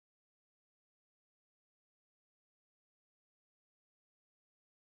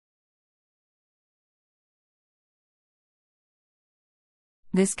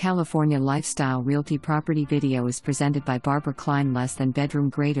This California Lifestyle Realty property video is presented by Barbara Klein, less than bedroom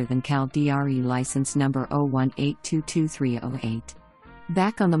greater than Cal DRE license number 018222308.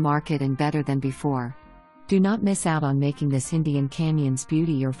 Back on the market and better than before. Do not miss out on making this Indian Canyon's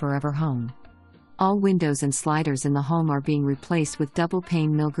beauty your forever home. All windows and sliders in the home are being replaced with double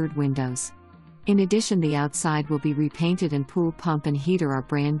pane Milgard windows. In addition, the outside will be repainted and pool pump and heater are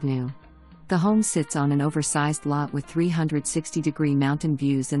brand new. The home sits on an oversized lot with 360-degree mountain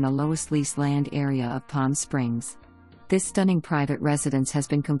views in the lowest lease land area of Palm Springs. This stunning private residence has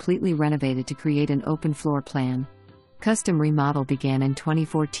been completely renovated to create an open floor plan. Custom remodel began in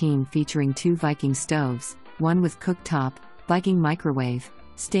 2014, featuring 2 Viking stoves, one with cooktop, Viking microwave,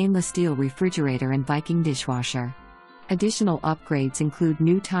 stainless steel refrigerator and Viking dishwasher. Additional upgrades include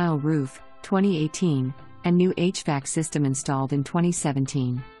new tile roof, 2018, and new HVAC system installed in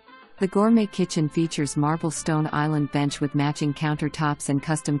 2017. The gourmet kitchen features marble stone island bench with matching countertops and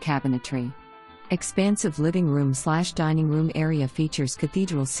custom cabinetry. Expansive living room/dining room area features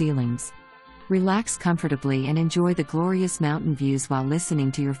cathedral ceilings. Relax comfortably and enjoy the glorious mountain views while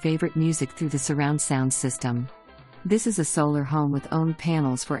listening to your favorite music through the surround sound system. This is a solar home with own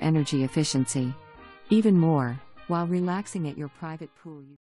panels for energy efficiency. Even more, while relaxing at your private pool.